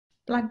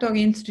Black Dog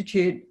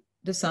Institute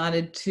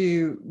decided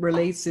to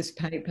release this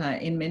paper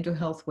in Mental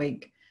Health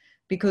Week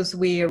because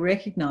we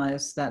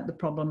recognise that the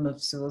problem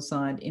of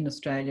suicide in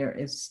Australia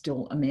is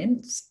still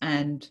immense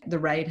and the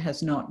rate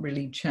has not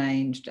really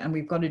changed, and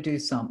we've got to do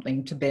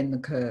something to bend the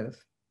curve.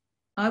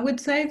 I would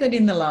say that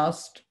in the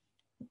last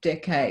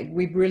decade,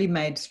 we've really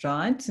made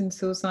strides in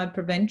suicide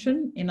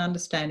prevention, in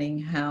understanding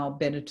how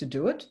better to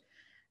do it.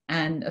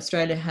 And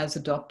Australia has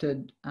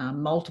adopted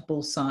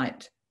multiple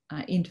site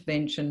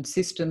intervention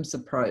systems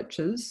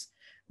approaches,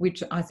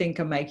 which I think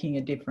are making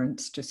a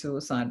difference to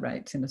suicide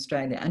rates in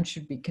Australia and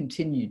should be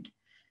continued.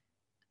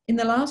 In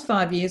the last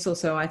 5 years or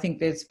so, I think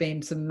there's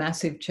been some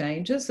massive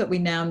changes that we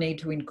now need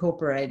to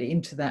incorporate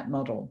into that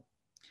model.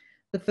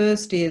 The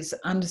first is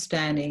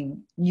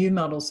understanding new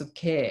models of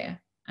care,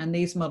 and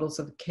these models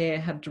of care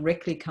have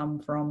directly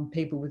come from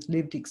people with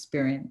lived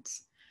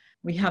experience.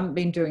 We haven't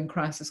been doing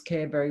crisis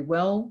care very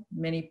well.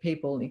 Many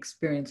people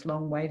experience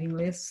long waiting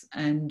lists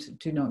and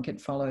do not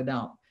get followed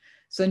up.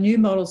 So new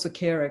models of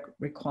care are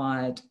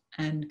required,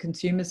 and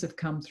consumers have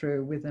come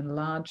through with a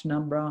large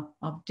number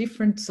of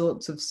different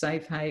sorts of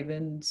safe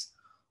havens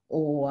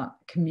or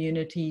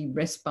community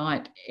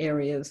respite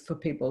areas for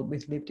people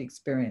with lived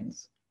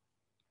experience.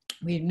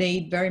 We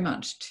need very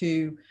much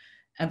to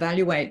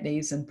evaluate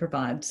these and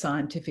provide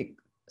scientific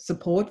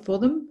support for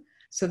them.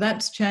 So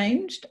that's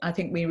changed. I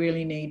think we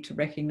really need to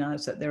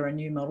recognise that there are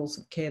new models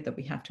of care that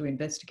we have to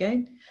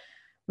investigate.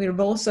 We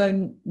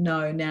also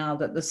know now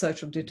that the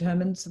social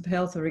determinants of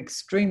health are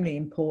extremely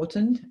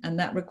important, and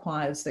that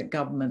requires that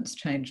governments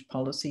change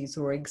policies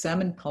or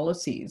examine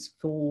policies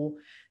for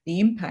the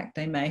impact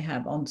they may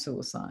have on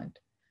suicide.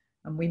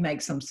 And we make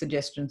some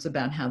suggestions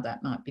about how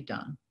that might be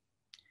done.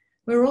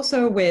 We're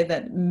also aware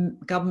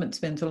that government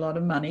spends a lot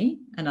of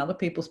money and other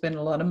people spend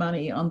a lot of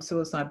money on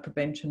suicide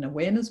prevention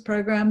awareness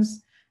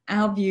programs.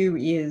 Our view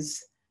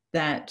is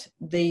that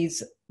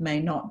these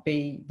may not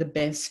be the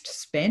best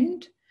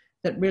spend,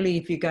 that really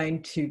if you're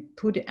going to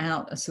put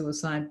out a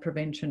suicide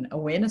prevention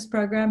awareness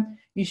program,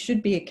 you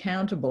should be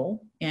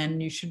accountable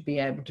and you should be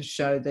able to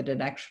show that it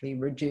actually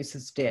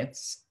reduces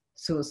deaths,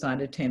 suicide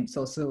attempts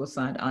or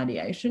suicide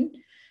ideation.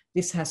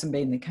 This hasn't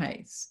been the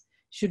case.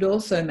 Should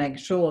also make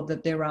sure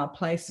that there are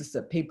places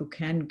that people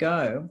can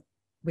go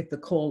with the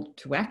call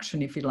to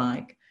action, if you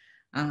like,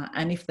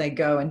 and if they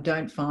go and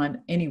don't find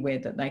anywhere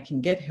that they can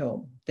get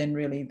help, then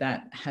really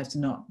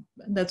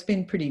that's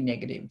been pretty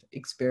negative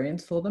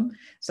experience for them.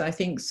 So I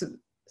think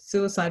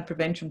suicide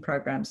prevention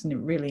programs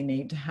really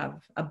need to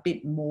have a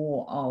bit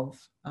more of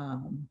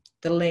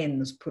the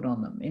lens put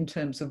on them in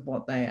terms of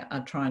what they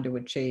are trying to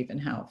achieve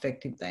and how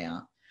effective they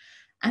are.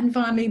 And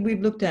finally,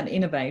 we've looked at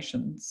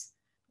innovations.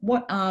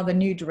 What are the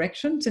new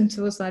directions in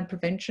suicide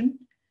prevention?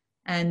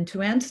 And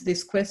to answer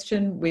this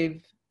question,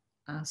 we've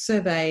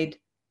surveyed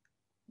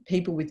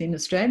people within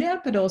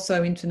Australia, but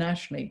also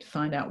internationally, to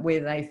find out where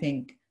they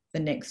think the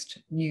next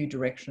new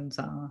directions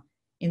are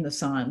in the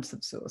science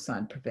of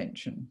suicide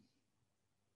prevention.